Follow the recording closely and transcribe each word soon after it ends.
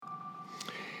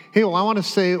Hey, well, I want to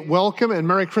say welcome and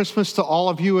Merry Christmas to all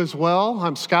of you as well.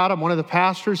 I'm Scott. I'm one of the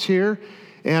pastors here,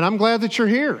 and I'm glad that you're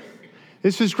here.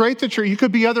 This is great that you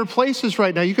could be other places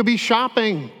right now. You could be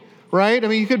shopping, right? I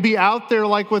mean, you could be out there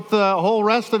like with the whole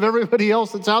rest of everybody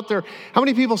else that's out there. How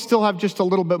many people still have just a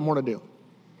little bit more to do?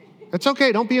 It's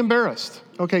okay. Don't be embarrassed.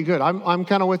 Okay, good. I'm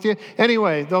kind of with you.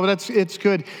 Anyway, though, it's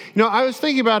good. You know, I was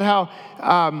thinking about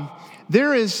how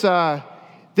there is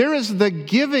the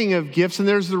giving of gifts and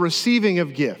there's the receiving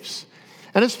of gifts.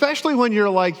 And especially when you're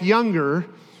like younger,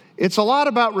 it's a lot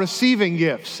about receiving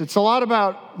gifts. It's a lot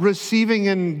about receiving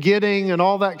and getting and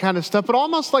all that kind of stuff. But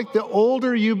almost like the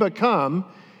older you become,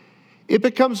 it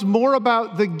becomes more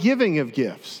about the giving of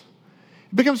gifts.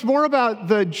 It becomes more about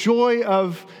the joy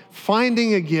of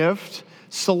finding a gift,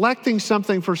 selecting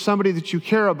something for somebody that you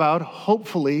care about,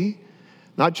 hopefully,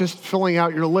 not just filling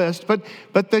out your list, but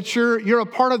that you're a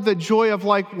part of the joy of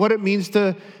like what it means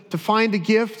to find a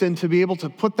gift and to be able to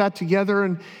put that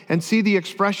together and see the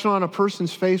expression on a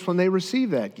person's face when they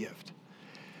receive that gift.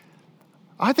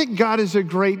 I think God is a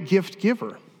great gift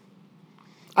giver.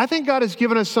 I think God has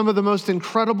given us some of the most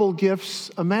incredible gifts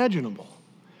imaginable.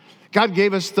 God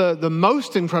gave us the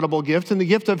most incredible gift, and the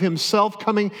gift of himself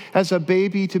coming as a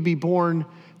baby to be born.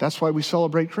 That's why we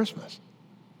celebrate Christmas.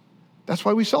 That's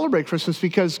why we celebrate Christmas,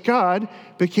 because God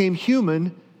became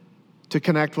human to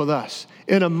connect with us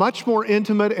in a much more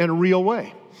intimate and real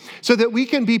way, so that we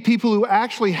can be people who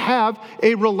actually have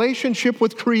a relationship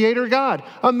with Creator God.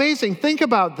 Amazing. Think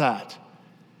about that.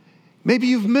 Maybe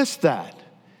you've missed that.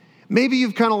 Maybe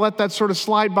you've kind of let that sort of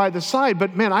slide by the side,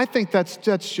 but man, I think that's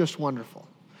just wonderful.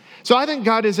 So I think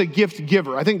God is a gift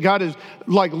giver. I think God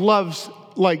loves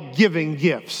giving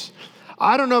gifts.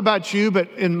 I don't know about you,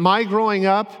 but in my growing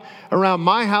up, around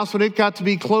my house, when it got to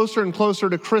be closer and closer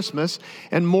to Christmas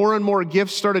and more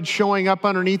gifts started showing up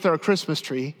underneath our Christmas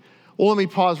tree. Well, let me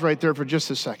pause right there for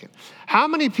just a second. How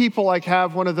many people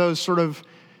have one of those sort of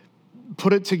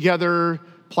put it together,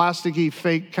 plasticky,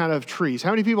 fake kind of trees?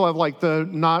 How many people have the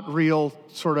not real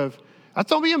sort of,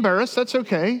 don't be embarrassed, that's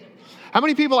okay. How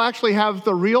many people actually have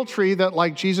the real tree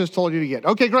that Jesus told you to get?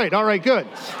 Okay, great, all right, good.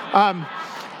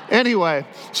 Anyway,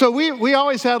 so we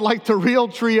always had the real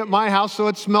tree at my house, so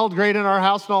it smelled great in our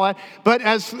house and all that. But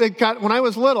when I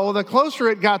was little, the closer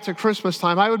it got to Christmas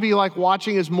time, I would be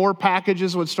watching as more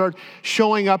packages would start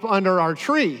showing up under our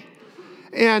tree.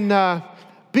 And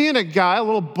being a guy, a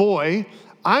little boy,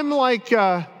 I like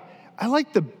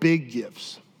the big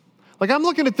gifts. I'm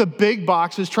looking at the big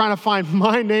boxes trying to find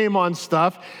my name on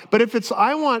stuff. But if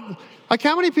how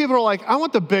many people are I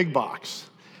want the big box?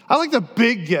 I like the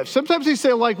big gifts. Sometimes they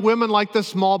say women like the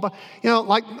small, but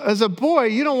as a boy,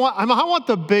 you don't want, I want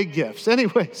the big gifts.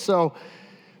 Anyway, so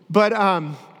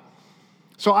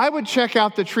I would check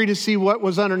out the tree to see what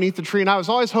was underneath the tree, and I was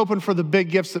always hoping for the big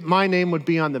gifts, that my name would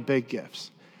be on the big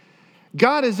gifts.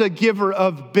 God is a giver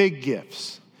of big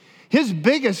gifts. His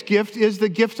biggest gift is the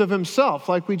gift of himself,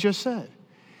 like we just said.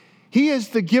 He is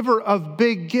the giver of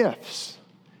big gifts.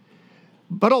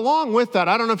 But along with that,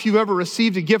 I don't know if you've ever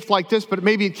received a gift like this, but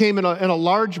maybe it came in a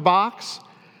large box,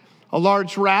 a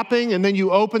large wrapping, and then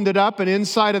you opened it up, and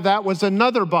inside of that was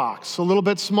another box, a little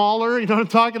bit smaller, you know what I'm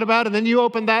talking about? And then you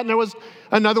opened that, and there was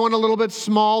another one a little bit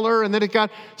smaller, and then it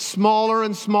got smaller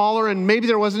and smaller, and maybe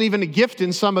there wasn't even a gift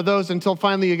in some of those until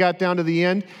finally you got down to the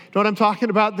end. You know what I'm talking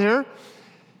about there?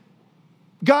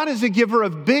 God is a giver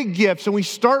of big gifts, and we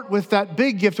start with that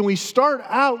big gift, and we start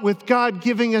out with God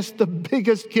giving us the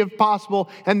biggest gift possible,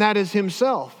 and that is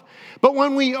himself. But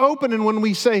when we open and when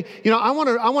we say, I want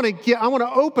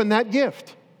to open that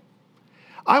gift.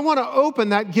 I want to open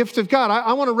that gift of God.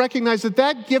 I want to recognize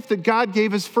that gift that God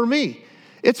gave is for me.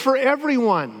 It's for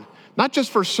everyone, not just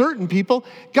for certain people.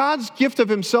 God's gift of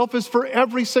himself is for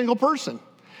every single person.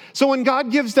 So when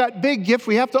God gives that big gift,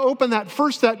 we have to open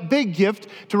that big gift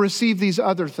to receive these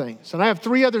other things. And I have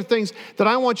 3 other things that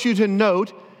I want you to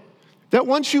note, that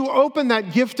once you open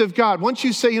that gift of God, once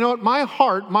you say, you know what, my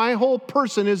heart, my whole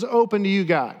person is open to you,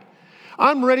 God.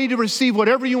 I'm ready to receive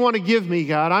whatever you want to give me,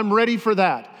 God. I'm ready for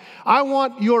that. I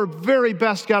want your very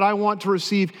best, God. I want to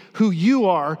receive who you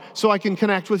are so I can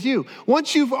connect with you.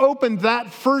 Once you've opened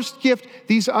that first gift,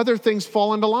 these other things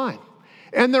fall into line.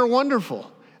 And they're wonderful.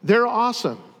 They're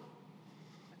awesome.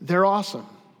 They're awesome.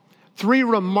 3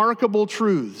 remarkable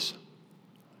truths.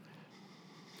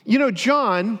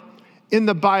 John, in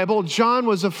the Bible, John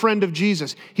was a friend of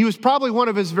Jesus. He was probably one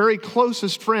of his very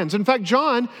closest friends. In fact,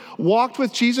 John walked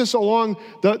with Jesus along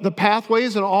the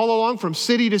pathways and all along from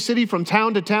city to city, from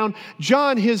town to town.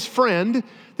 John, his friend,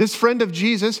 this friend of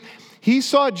Jesus, He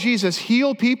saw Jesus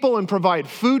heal people and provide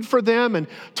food for them and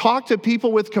talk to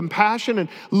people with compassion and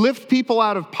lift people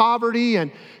out of poverty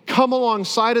and come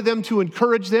alongside of them to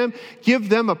encourage them, give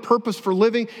them a purpose for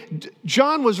living.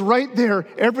 John was right there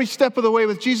every step of the way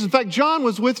with Jesus. In fact, John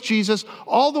was with Jesus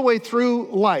all the way through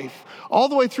life, all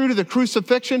the way through to the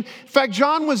crucifixion. In fact,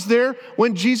 John was there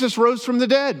when Jesus rose from the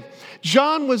dead.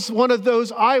 John was one of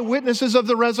those eyewitnesses of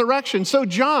the resurrection. So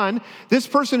John, this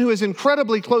person who is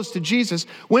incredibly close to Jesus,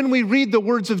 when we read the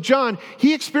words of John,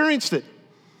 he experienced it.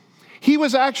 He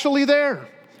was actually there.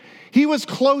 He was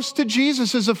close to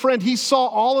Jesus as a friend. He saw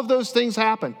all of those things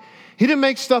happen. He didn't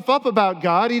make stuff up about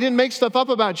God. He didn't make stuff up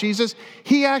about Jesus.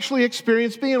 He actually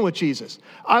experienced being with Jesus.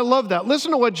 I love that.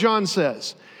 Listen to what John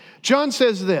says. John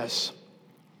says this.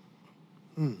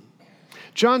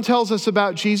 John tells us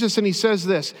about Jesus, and he says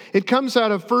this. It comes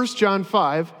out of 1 John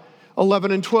 5,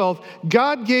 11 and 12.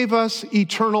 God gave us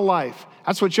eternal life.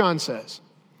 That's what John says.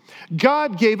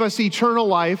 God gave us eternal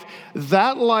life.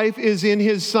 That life is in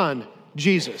his Son,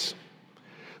 Jesus.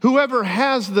 Whoever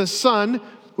has the Son,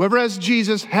 whoever has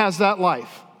Jesus, has that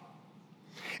life.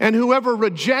 And whoever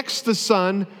rejects the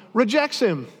Son, rejects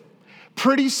him.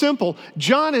 Pretty simple.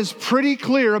 John is pretty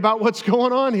clear about what's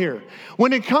going on here.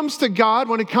 When it comes to God,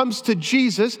 when it comes to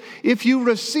Jesus, if you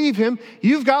receive him,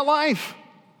 you've got life.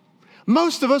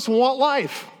 Most of us want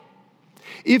life.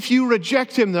 If you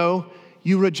reject him, though,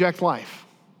 you reject life.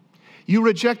 You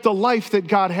reject the life that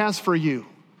God has for you.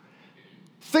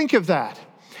 Think of that.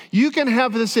 You can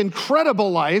have this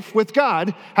incredible life with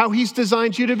God, how he's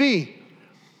designed you to be,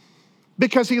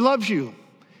 because he loves you.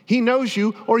 He knows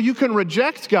you, or you can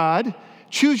reject God,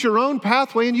 choose your own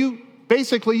pathway, and you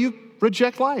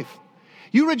reject life.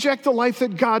 You reject the life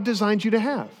that God designed you to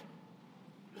have.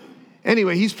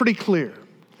 Anyway, he's pretty clear.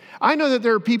 I know that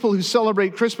there are people who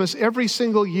celebrate Christmas every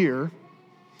single year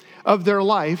of their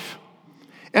life,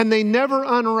 and they never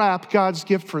unwrap God's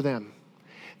gift for them.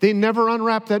 They never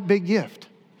unwrap that big gift.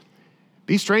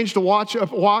 Be strange to watch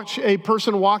a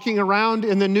person walking around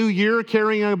in the new year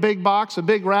carrying a big box, a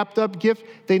big wrapped up gift.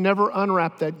 They never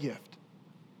unwrap that gift.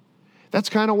 That's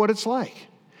kind of what it's like.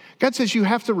 God says you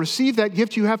have to receive that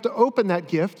gift. You have to open that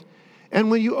gift.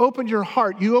 And when you open your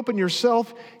heart, you open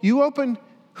yourself, you open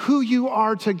who you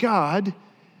are to God.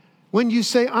 When you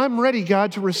say, I'm ready,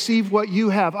 God, to receive what you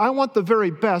have. I want the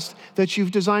very best that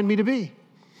you've designed me to be.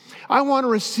 I want to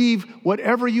receive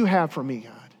whatever you have for me,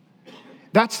 God.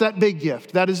 That's that big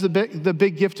gift. That is the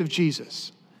big gift of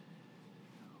Jesus.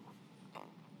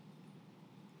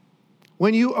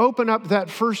 When you open up that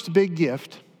first big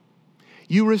gift,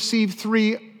 you receive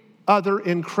 3 other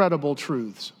incredible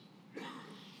truths.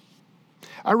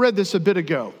 I read this a bit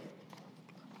ago.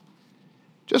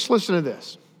 Just listen to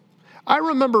this. I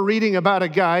remember reading about a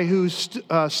guy who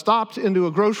stopped into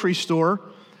a grocery store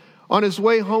on his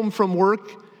way home from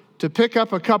work to pick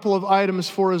up a couple of items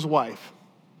for his wife.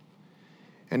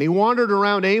 And he wandered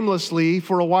around aimlessly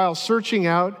for a while, searching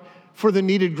out for the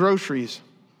needed groceries.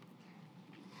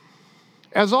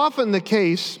 As often the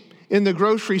case in the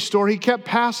grocery store, he kept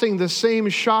passing the same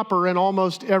shopper in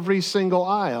almost every single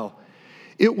aisle.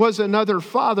 It was another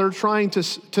father trying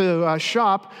to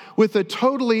shop with a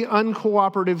totally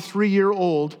uncooperative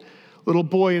 3-year-old little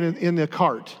boy in the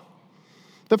cart.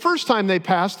 The first time they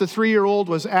passed, the 3-year-old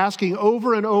was asking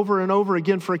over and over and over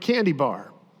again for a candy bar.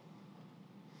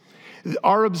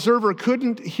 Our observer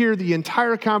couldn't hear the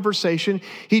entire conversation.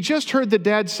 He just heard the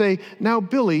dad say, "Now,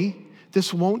 Billy,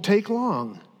 this won't take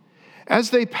long."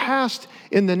 As they passed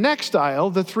in the next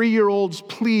aisle, the 3-year-old's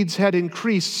pleads had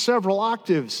increased several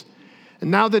octaves.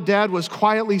 And now the dad was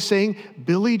quietly saying,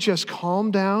 "Billy, just calm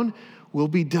down. We'll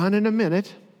be done in a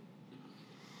minute."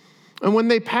 And when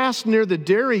they passed near the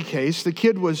dairy case, the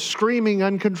kid was screaming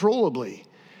uncontrollably.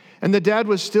 And the dad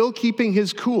was still keeping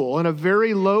his cool. In a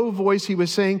very low voice, he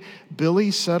was saying, "Billy,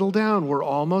 settle down. We're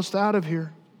almost out of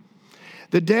here."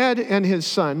 The dad and his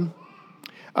son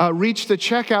reached the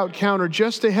checkout counter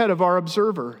just ahead of our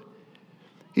observer.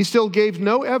 He still gave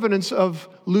no evidence of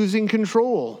losing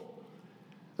control.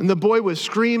 And the boy was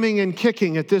screaming and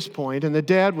kicking at this point, and the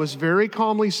dad was very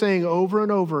calmly saying over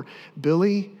and over,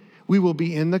 "Billy, we will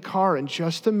be in the car in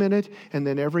just a minute, and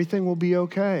then everything will be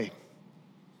okay."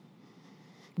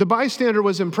 The bystander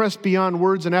was impressed beyond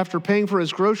words, and after paying for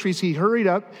his groceries, he hurried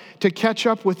up to catch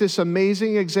up with this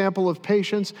amazing example of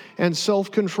patience and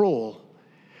self-control.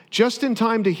 Just in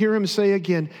time to hear him say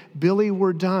again, "Billy,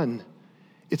 we're done.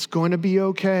 It's going to be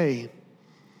okay."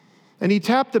 And he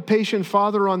tapped the patient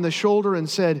father on the shoulder and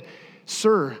said,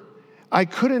 "Sir, I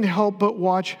couldn't help but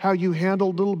watch how you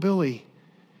handled little Billy.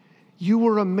 You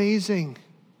were amazing."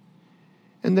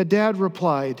 And the dad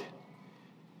replied,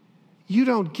 "You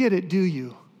don't get it, do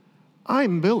you?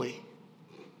 I'm Billy.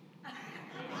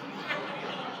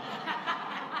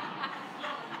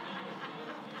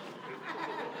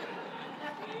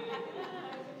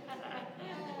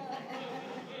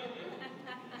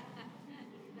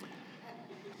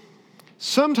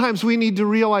 Sometimes we need to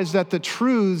realize that the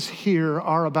truths here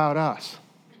are about us.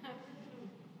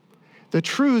 The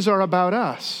truths are about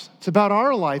us. It's about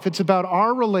our life. It's about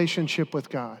our relationship with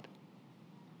God.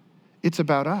 It's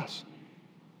about us.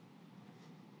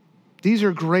 These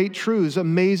are great truths,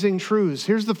 amazing truths.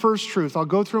 Here's the first truth. I'll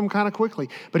go through them kind of quickly,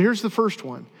 but here's the first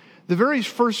one. The very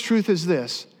first truth is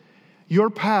this: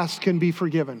 your past can be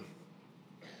forgiven.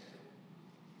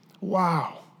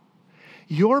 Wow.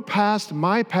 Your past,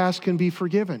 my past can be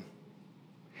forgiven.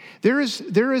 There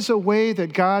is a way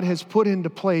that God has put into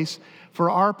place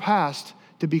for our past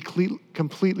to be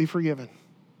completely forgiven.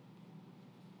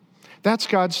 That's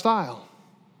God's style.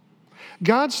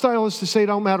 God's style is to say,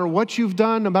 no matter what you've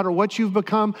done, no matter what you've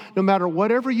become, no matter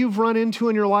whatever you've run into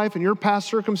in your life and your past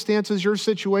circumstances, your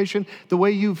situation, the way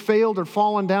you've failed or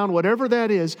fallen down, whatever that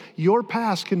is, your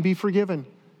past can be forgiven.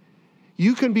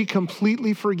 You can be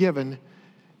completely forgiven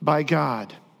by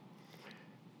God.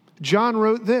 John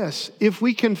wrote this: if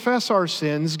we confess our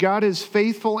sins, God is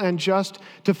faithful and just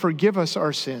to forgive us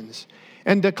our sins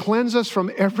and to cleanse us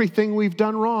from everything we've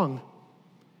done wrong.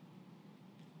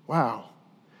 Wow.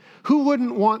 Who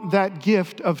wouldn't want that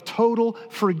gift of total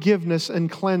forgiveness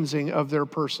and cleansing of their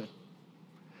person?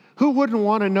 Who wouldn't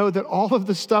want to know that all of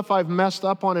the stuff I've messed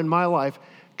up on in my life,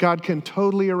 God can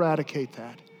totally eradicate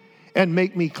that and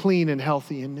make me clean and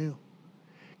healthy and new?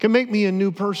 Can make me a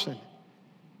new person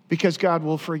because God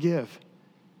will forgive.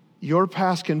 Your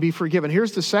past can be forgiven.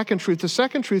 Here's the second truth. The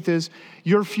second truth is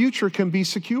your future can be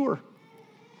secure.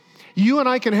 You and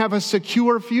I can have a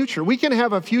secure future. We can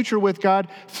have a future with God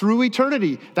through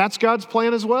eternity. That's God's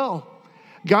plan as well.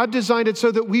 God designed it so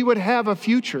that we would have a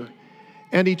future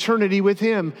and eternity with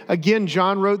Him. Again,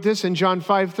 John wrote this in John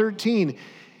 5:13.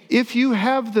 If you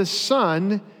have the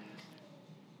Son,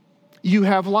 you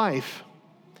have life.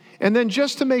 And then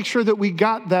just to make sure that we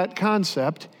got that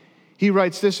concept, he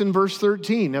writes this in verse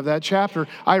 13 of that chapter: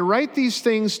 I write these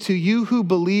things to you who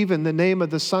believe in the name of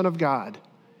the Son of God.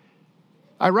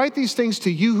 I write these things to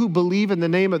you who believe in the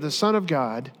name of the Son of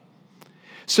God,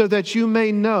 so that you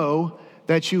may know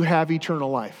that you have eternal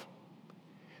life.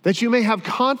 That you may have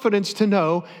confidence to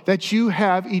know that you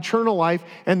have eternal life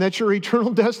and that your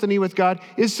eternal destiny with God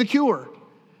is secure.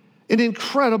 An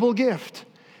incredible gift,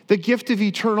 the gift of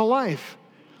eternal life.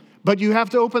 But you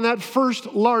have to open that first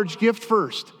large gift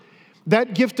first.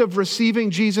 That gift of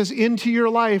receiving Jesus into your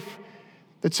life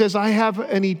that says, I have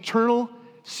an eternal,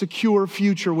 secure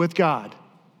future with God.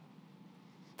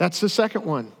 That's the second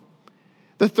one.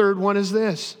 The third one is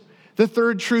this. The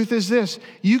third truth is this: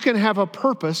 you can have a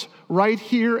purpose right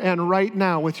here and right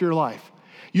now with your life.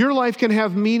 Your life can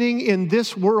have meaning in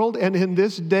this world and in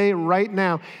this day right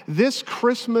now. This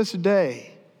Christmas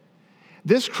day,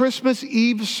 this Christmas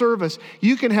Eve service,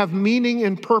 you can have meaning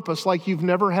and purpose like you've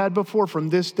never had before from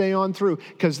this day on through,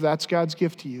 because that's God's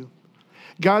gift to you.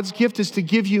 God's gift is to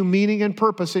give you meaning and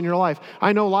purpose in your life.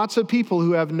 I know lots of people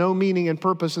who have no meaning and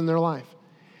purpose in their life.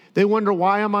 They wonder,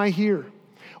 why am I here?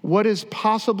 What is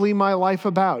possibly my life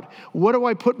about? What do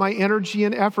I put my energy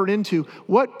and effort into?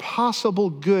 What possible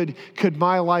good could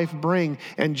my life bring?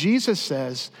 And Jesus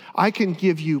says, I can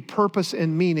give you purpose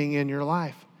and meaning in your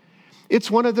life. It's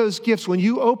one of those gifts. When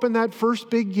you open that first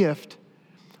big gift,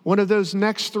 one of those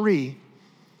next three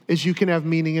is you can have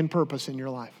meaning and purpose in your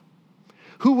life.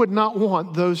 Who would not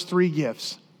want those three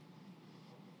gifts?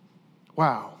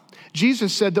 Wow.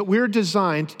 Jesus said that we're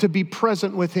designed to be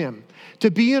present with Him, to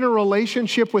be in a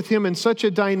relationship with Him in such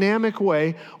a dynamic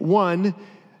way, one,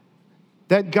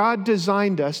 that God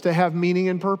designed us to have meaning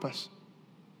and purpose,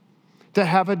 to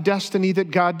have a destiny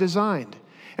that God designed.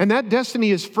 And that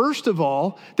destiny is, first of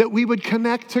all, that we would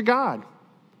connect to God.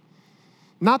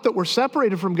 Not that we're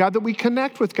separated from God, that we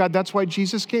connect with God. That's why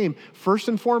Jesus came. First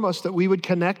and foremost, that we would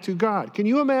connect to God. Can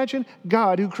you imagine?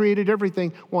 God, who created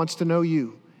everything, wants to know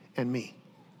you and me.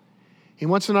 He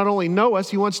wants to not only know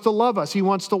us, He wants to love us. He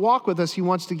wants to walk with us. He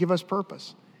wants to give us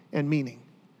purpose and meaning.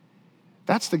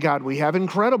 That's the God we have.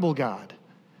 Incredible God.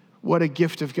 What a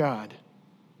gift of God.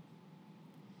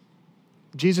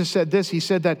 Jesus said this. He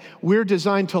said that we're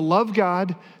designed to love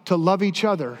God, to love each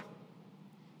other,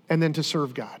 and then to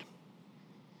serve God.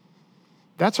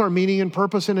 That's our meaning and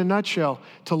purpose in a nutshell.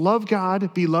 To love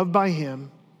God, be loved by Him,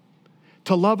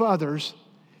 to love others,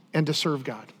 and to serve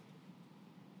God.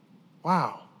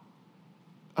 Wow.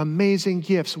 Amazing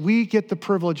gifts. We get the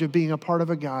privilege of being a part of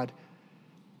a God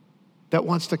that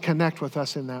wants to connect with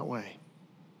us in that way.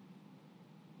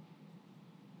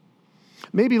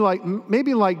 Maybe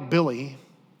like Billy,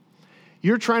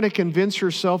 you're trying to convince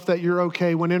yourself that you're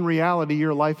okay when in reality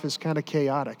your life is kind of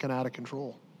chaotic and out of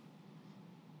control.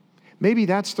 Maybe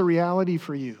that's the reality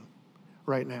for you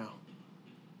right now.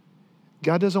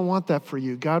 God doesn't want that for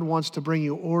you. God wants to bring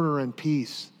you order and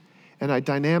peace and a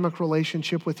dynamic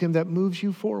relationship with him that moves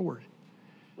you forward,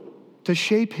 to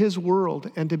shape his world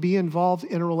and to be involved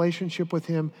in a relationship with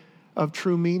him of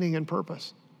true meaning and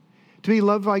purpose, to be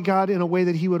loved by God in a way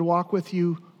that he would walk with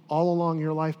you all along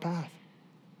your life path.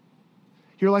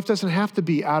 Your life doesn't have to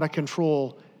be out of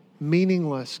control,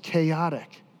 meaningless,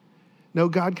 chaotic. No,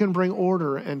 God can bring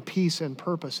order and peace and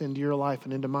purpose into your life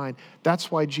and into mine. That's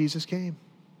why Jesus came.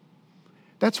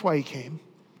 That's why he came.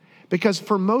 Because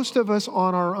for most of us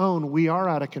on our own, we are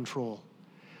out of control.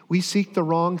 We seek the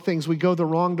wrong things. We go the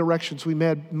wrong directions. We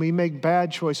make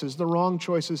bad choices, the wrong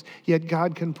choices, yet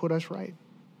God can put us right.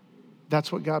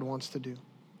 That's what God wants to do.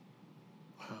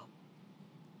 Wow.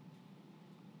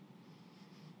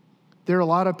 There are a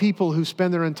lot of people who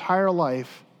spend their entire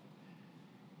life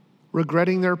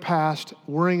regretting their past,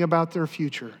 worrying about their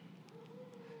future,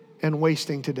 and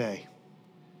wasting today.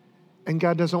 And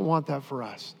God doesn't want that for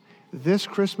us. This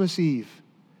Christmas Eve,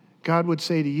 God would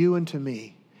say to you and to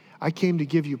me, I came to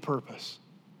give you purpose.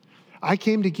 I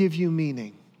came to give you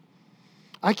meaning.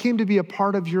 I came to be a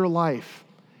part of your life,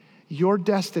 your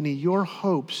destiny, your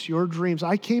hopes, your dreams.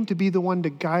 I came to be the one to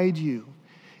guide you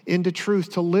into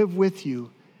truth, to live with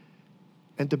you,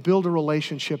 and to build a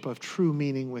relationship of true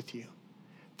meaning with you.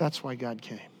 That's why God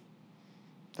came.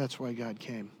 That's why God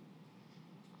came.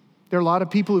 There are a lot of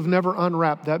people who've never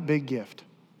unwrapped that big gift.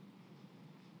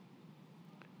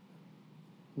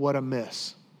 What a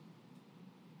miss.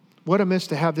 What a miss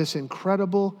to have this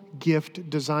incredible gift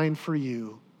designed for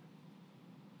you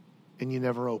and you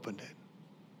never opened it.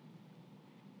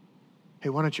 Hey,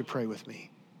 why don't you pray with me?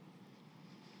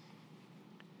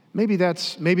 Maybe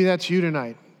that's you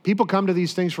tonight. People come to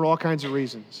these things for all kinds of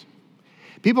reasons.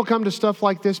 People come to stuff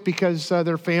like this because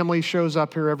their family shows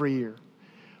up here every year.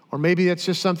 Or maybe it's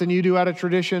just something you do out of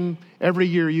tradition. Every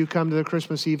year you come to the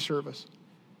Christmas Eve service.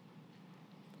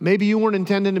 Maybe you weren't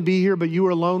intending to be here, but you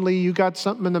were lonely. You got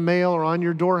something in the mail or on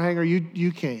your door hanger.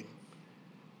 You came.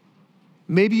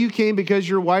 Maybe you came because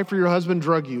your wife or your husband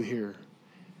drug you here.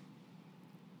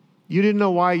 You didn't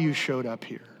know why you showed up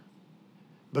here,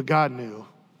 but God knew.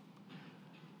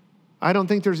 I don't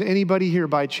think there's anybody here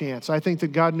by chance. I think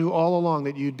that God knew all along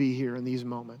that you'd be here in these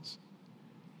moments.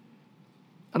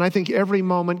 And I think every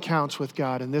moment counts with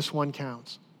God, and this one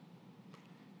counts.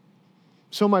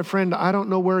 So, my friend, I don't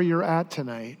know where you're at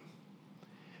tonight,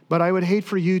 but I would hate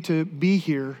for you to be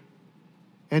here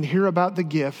and hear about the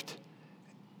gift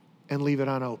and leave it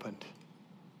unopened.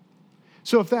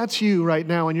 So if that's you right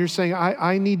now and you're saying,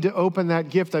 I need to open that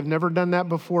gift, I've never done that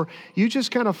before, you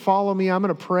just kind of follow me. I'm going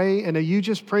to pray, and you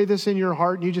just pray this in your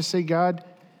heart, and you just say, God,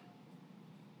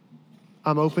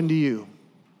 I'm open to you.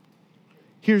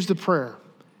 Here's the prayer.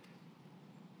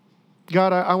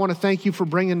 God, I want to thank you for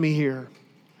bringing me here.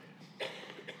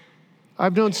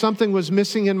 I've known something was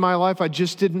missing in my life. I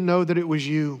just didn't know that it was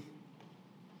you.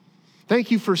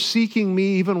 Thank you for seeking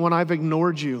me even when I've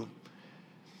ignored you.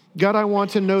 God, I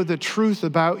want to know the truth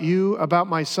about you, about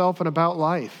myself, and about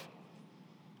life.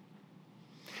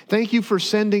 Thank you for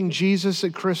sending Jesus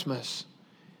at Christmas.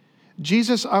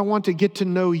 Jesus, I want to get to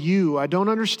know you. I don't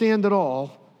understand it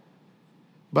all,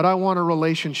 but I want a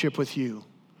relationship with you.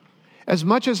 As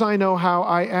much as I know how,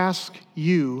 I ask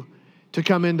you to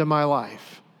come into my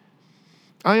life.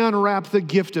 I unwrap the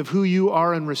gift of who you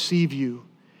are and receive you.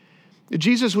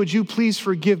 Jesus, would you please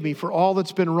forgive me for all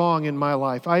that's been wrong in my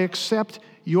life? I accept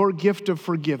your gift of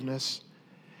forgiveness.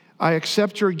 I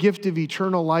accept your gift of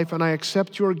eternal life, and I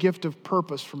accept your gift of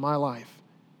purpose for my life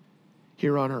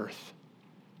here on earth.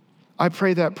 I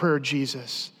pray that prayer,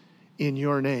 Jesus, in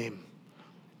your name.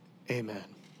 Amen.